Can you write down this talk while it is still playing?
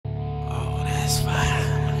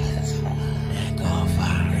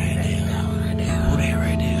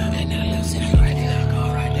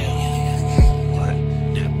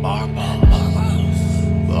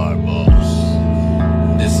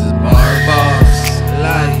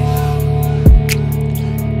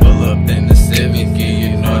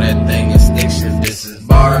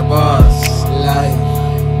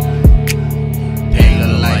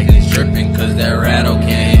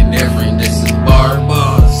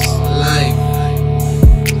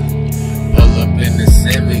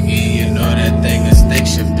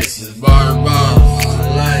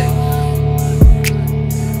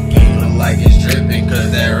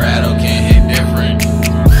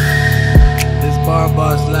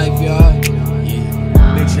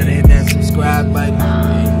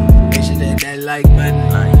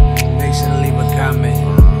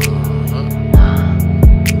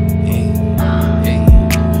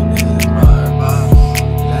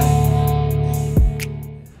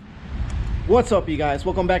What's up, you guys?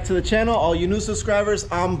 Welcome back to the channel. All you new subscribers,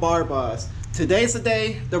 I'm BOOSTEDBOYZ. Today's the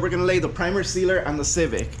day that we're gonna lay the primer sealer on the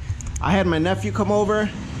Civic. I had my nephew come over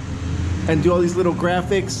and do all these little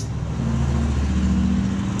graphics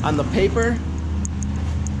on the paper.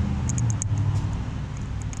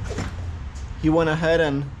 He went ahead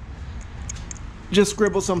and just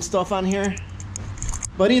scribbled some stuff on here.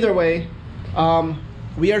 But either way,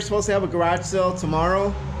 we are supposed to have a garage sale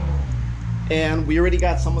tomorrow, and we already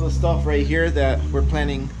got some of the stuff right here that we're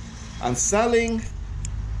planning on selling,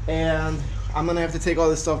 and I'm gonna have to take all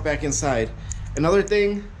this stuff back inside. Another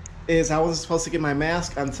thing is I wasn't supposed to get my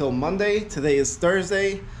mask until Monday. Today is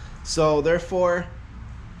Thursday, so therefore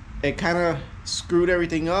it kind of screwed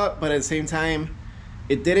everything up, but at the same time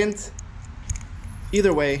it didn't.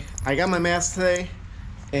 Either way, I got my mask today,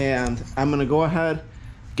 and I'm gonna go ahead,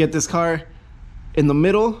 get this car in the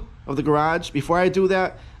middle of the garage. Before I do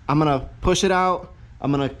that, I'm gonna push it out,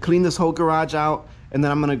 I'm gonna clean this whole garage out, and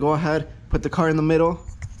then I'm gonna go ahead, put the car in the middle,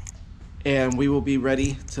 and we will be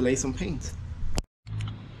ready to lay some paint.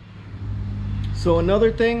 So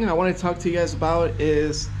another thing I want to talk to you guys about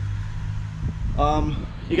is,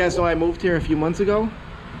 you guys know I moved here a few months ago,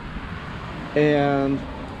 and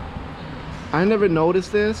I never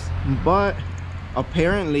noticed this, but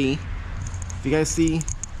apparently, if you guys see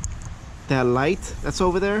that light that's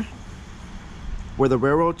over there, where the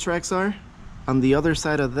railroad tracks are, on the other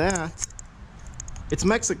side of that, it's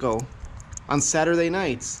Mexico on Saturday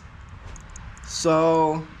nights.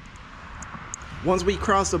 So once we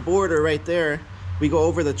cross the border right there, we go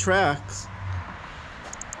over the tracks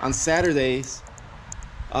on Saturdays.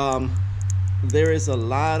 There is a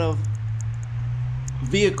lot of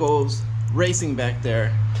vehicles racing back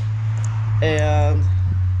there, and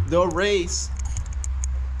they'll race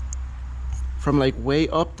from like way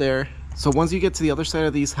up there. So once you get to the other side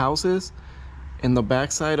of these houses, in the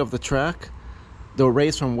back side of the track, they'll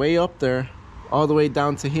race from way up there all the way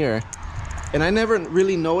down to here. And I never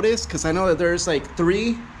really noticed, because I know that there's like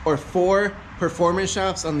 3 or 4 performance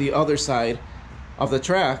shops on the other side of the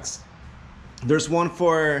tracks. There's one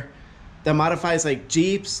for that modifies like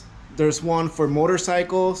Jeeps. There's one for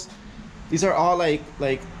motorcycles. These are all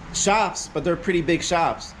like shops, but they're pretty big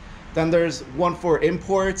shops. Then there's one for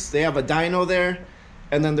imports. They have a dyno there.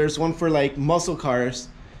 And then there's one for like muscle cars,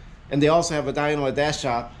 and they also have a dyno at that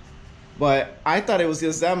shop. But I thought it was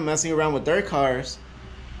just them messing around with their cars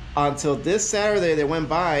until this Saturday they went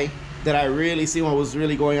by, that I really see what was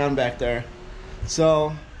really going on back there.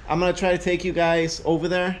 So I'm gonna try to take you guys over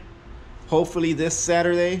there, hopefully this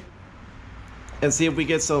Saturday, and see if we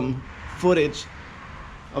get some footage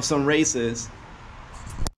of some races.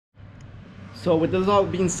 So with this all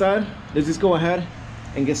being said, let's just go ahead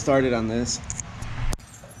and get started on this.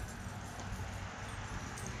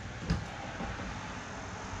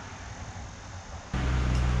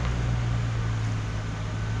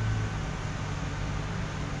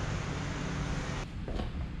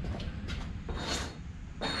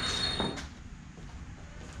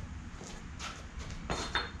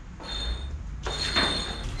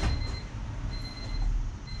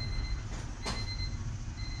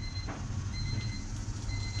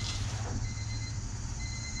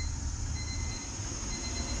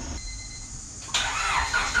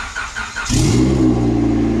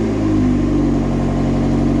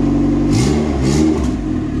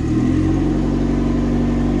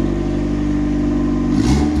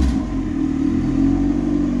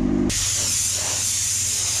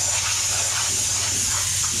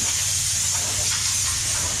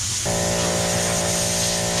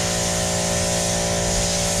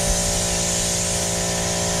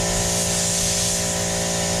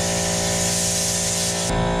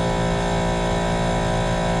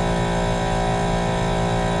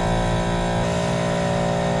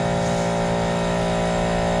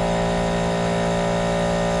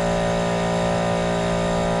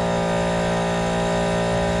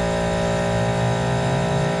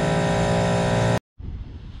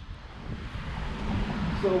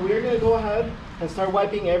 So we're gonna go ahead and start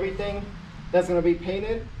wiping everything that's gonna be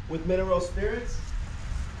painted with mineral spirits,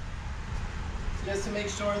 just to make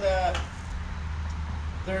sure that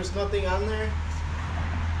there's nothing on there.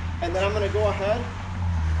 And then I'm gonna go ahead,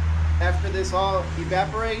 after this all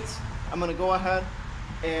evaporates, I'm gonna go ahead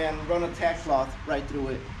and run a tack cloth right through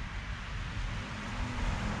it.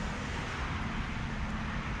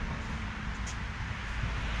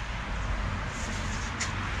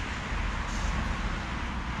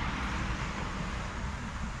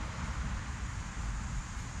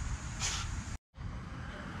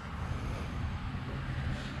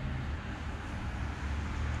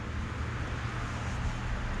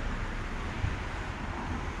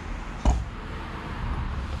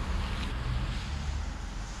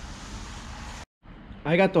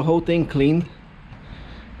 I got the whole thing cleaned,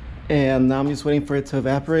 and now I'm just waiting for it to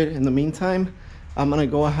evaporate. In the meantime, I'm gonna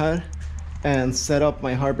go ahead and set up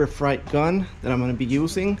my Harbor Freight gun that I'm gonna be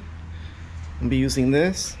using. I'm gonna be using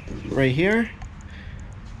this right here,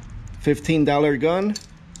 $15 gun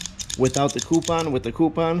without the coupon. With the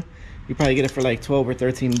coupon, you probably get it for like 12 or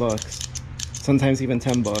 13 bucks, sometimes even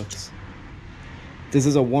 10 bucks. This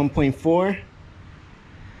is a 1.4,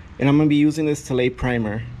 and I'm gonna be using this to lay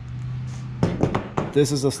primer.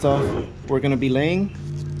 This is the stuff we're gonna be laying,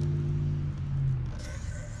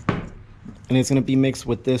 and it's gonna be mixed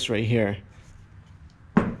with this right here.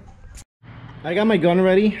 I got my gun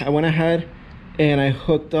ready. I went ahead and I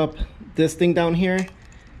hooked up this thing down here,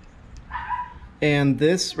 and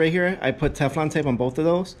this right here, I put Teflon tape on both of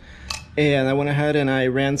those, and I went ahead and I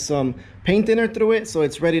ran some paint thinner through it so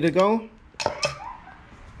it's ready to go.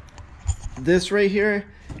 This right here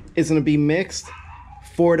is gonna be mixed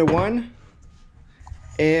 4-to-1.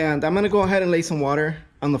 And I'm gonna go ahead and lay some water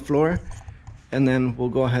on the floor, and then we'll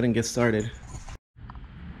go ahead and get started.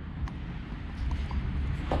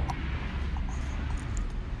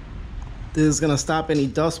 This is gonna stop any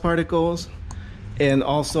dust particles, and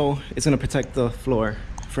also it's gonna protect the floor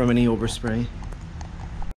from any overspray.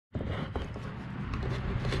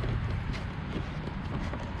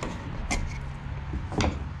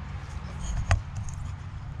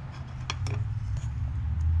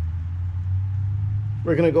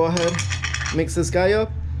 We're gonna go ahead, mix this guy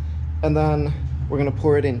up, and then we're gonna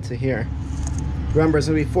pour it into here. Remember, it's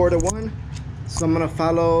gonna be 4-to-1, so I'm gonna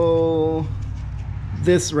follow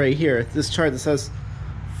this right here, this chart that says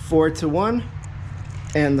 4-to-1,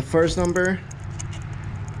 and the first number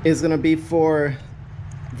is gonna be for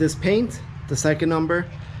this paint, the second number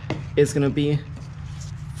is gonna be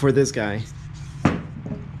for this guy.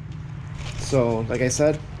 So like I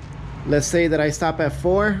said, let's say that I stop at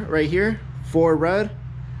 4 right here, 4 red,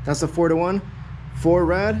 that's a 4-to-1, 4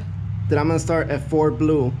 red, then I'm gonna start at 4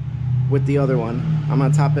 blue with the other one. I'm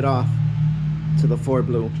gonna top it off to the 4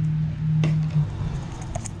 blue.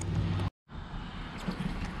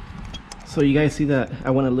 So you guys see that I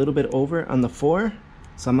went a little bit over on the 4,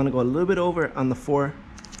 so I'm gonna go a little bit over on the 4.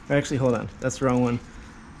 Actually, hold on, that's the wrong one.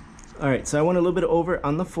 All right, so I went a little bit over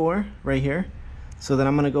on the 4 right here, so then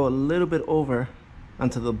I'm gonna go a little bit over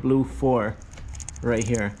onto the blue 4 right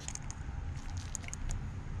here.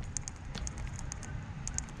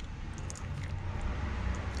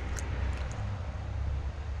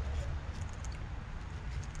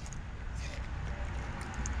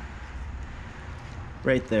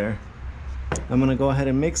 Right there. I'm gonna go ahead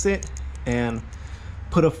and mix it and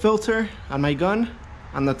put a filter on my gun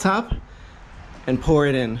on the top and pour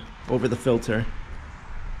it in over the filter.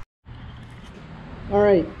 All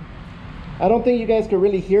right, I don't think you guys could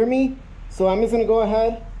really hear me, so I'm just gonna go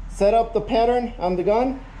ahead, set up the pattern on the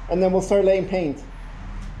gun, and then we'll start laying paint.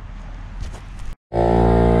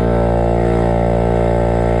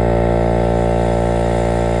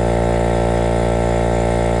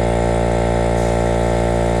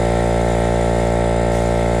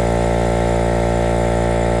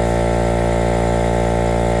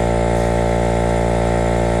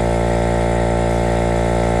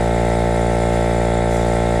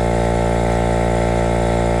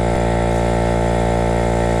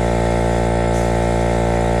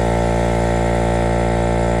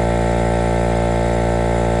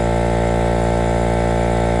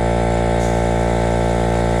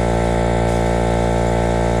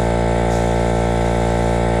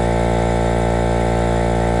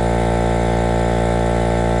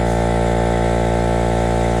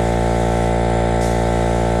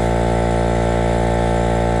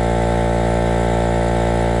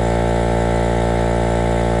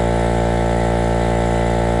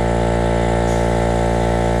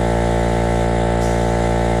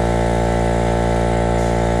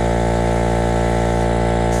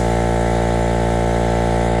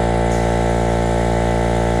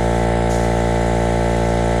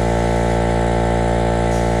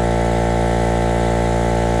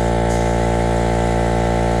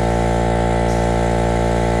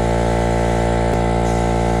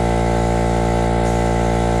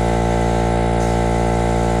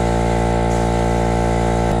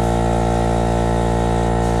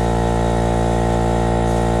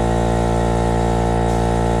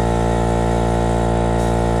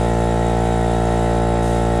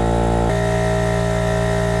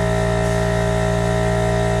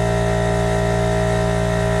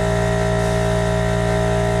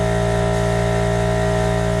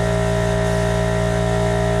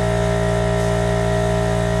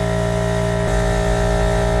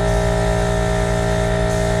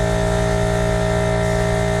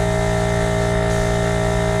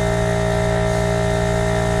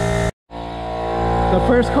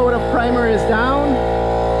 First coat of primer is down.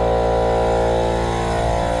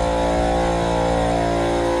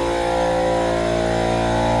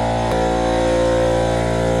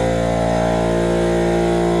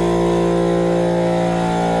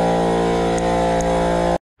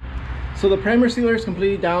 So the primer sealer is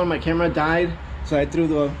completely down. My camera died, so I threw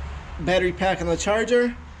the battery pack on the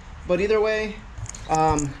charger. But either way,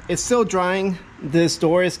 it's still drying. This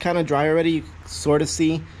door is kind of dry already. You can sort of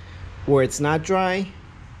see where it's not dry.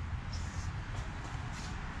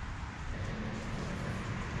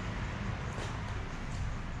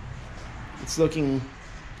 It's looking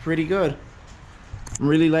pretty good. I'm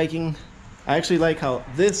really liking, I actually like how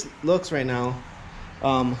this looks right now.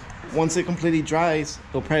 Once it completely dries,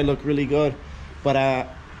 it'll probably look really good, but I'm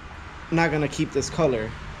not gonna keep this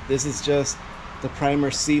color. This is just the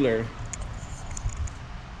primer sealer.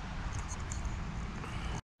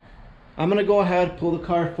 I'm gonna go ahead, pull the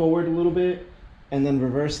car forward a little bit, and then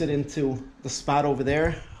reverse it into the spot over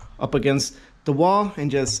there, up against the wall,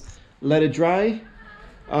 and just let it dry.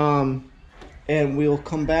 And we'll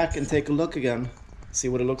come back and take a look again, see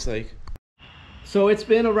what it looks like. So it's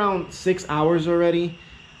been around 6 hours already,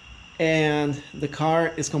 and the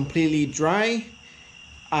car is completely dry.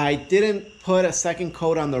 I didn't put a second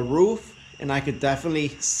coat on the roof, and I could definitely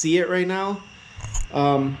see it right now.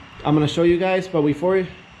 I'm gonna show you guys, but before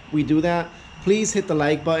we do that, please hit the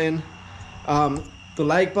like button. The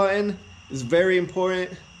like button is very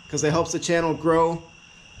important because it helps the channel grow.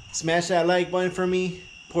 Smash that like button for me,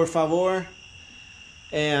 por favor.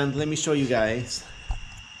 And let me show you guys.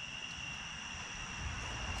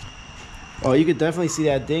 Oh, you could definitely see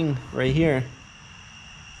that ding right here.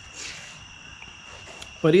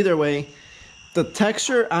 But either way, the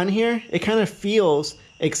texture on here, it kind of feels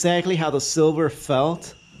exactly how the silver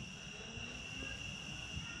felt.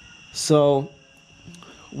 So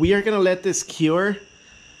we are gonna let this cure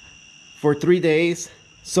for 3 days.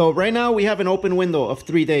 So right now we have an open window of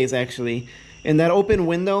 3 days actually. In that open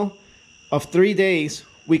window of 3 days,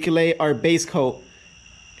 we can lay our base coat.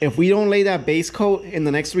 If we don't lay that base coat in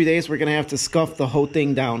the next 3 days, we're gonna have to scuff the whole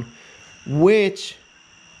thing down, which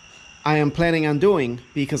I am planning on doing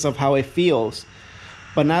because of how it feels.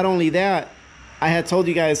 But not only that, I had told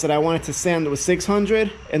you guys that I wanted to sand with 600,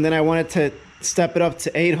 and then I wanted to step it up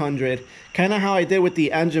to 800, kind of how I did with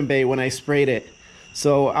the engine bay when I sprayed it.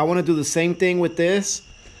 So I want to do the same thing with this,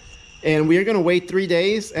 and we are gonna wait 3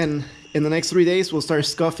 days, and in the next 3 days we'll start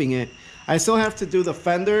scuffing it. I still have to do the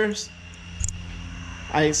fenders.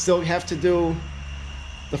 I still have to do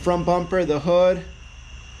the front bumper, the hood.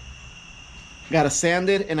 Gotta sand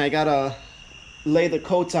it, and I gotta lay the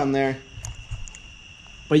coats on there.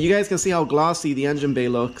 But you guys can see how glossy the engine bay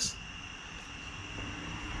looks.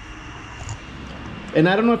 And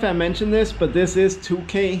I don't know if I mentioned this, but this is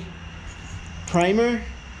 2K primer.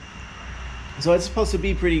 So it's supposed to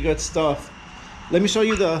be pretty good stuff. Let me show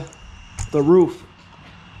you the roof.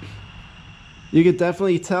 You could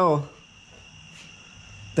definitely tell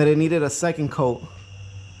that it needed a second coat.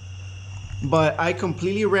 But I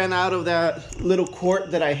completely ran out of that little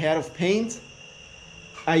quart that I had of paint.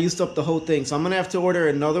 I used up the whole thing. So I'm gonna have to order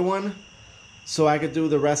another one so I could do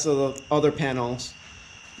the rest of the other panels,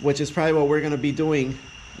 which is probably what we're gonna be doing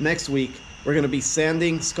next week. We're gonna be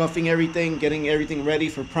sanding, scuffing everything, getting everything ready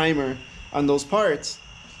for primer on those parts.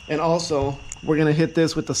 And also, we're gonna hit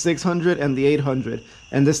this with the 600 and the 800.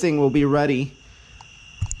 And this thing will be ready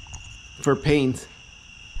for paint.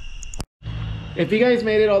 If you guys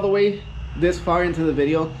made it all the way this far into the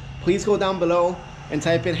video, please go down below and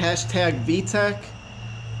type in hashtag VTech.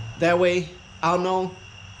 That way I'll know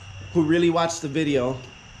who really watched the video.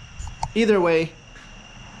 Either way,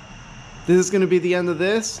 this is going to be the end of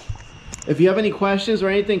this. If you have any questions or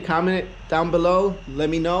anything, comment it down below. Let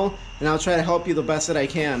me know, and I'll try to help you the best that I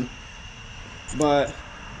can. But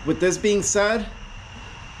with this being said,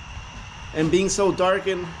 and being so dark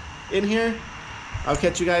in here, I'll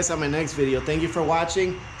catch you guys on my next video. Thank you for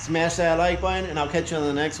watching. Smash that like button, and I'll catch you on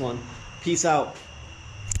the next one. Peace out.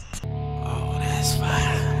 Oh, that's fine.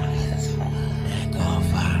 That go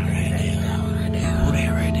fine right there. Oh,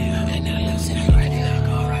 that right there. And that left side right there. That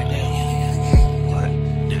go right there. What?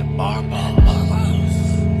 That bar boss.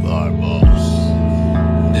 Bar boss.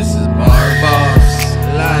 This is bar boss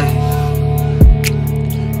life.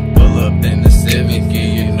 Pull up in the Civic, and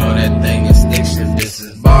you know that thing is stick shift. This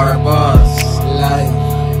is bar boss life.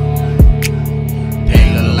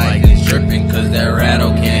 Can't look like it's dripping, cause that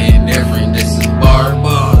rattle can't hit different. This is bar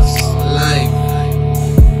boss life.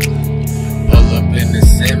 Pull up in the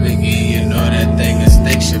Civic, and you know that thing is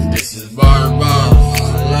stick shift. This is bar boss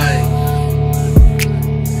life.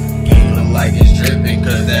 Can't look like it's dripping,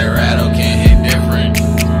 cause that rattle can't hit different.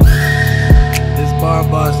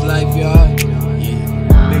 life, y'all.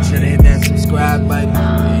 Yeah. Make sure to hit that subscribe button.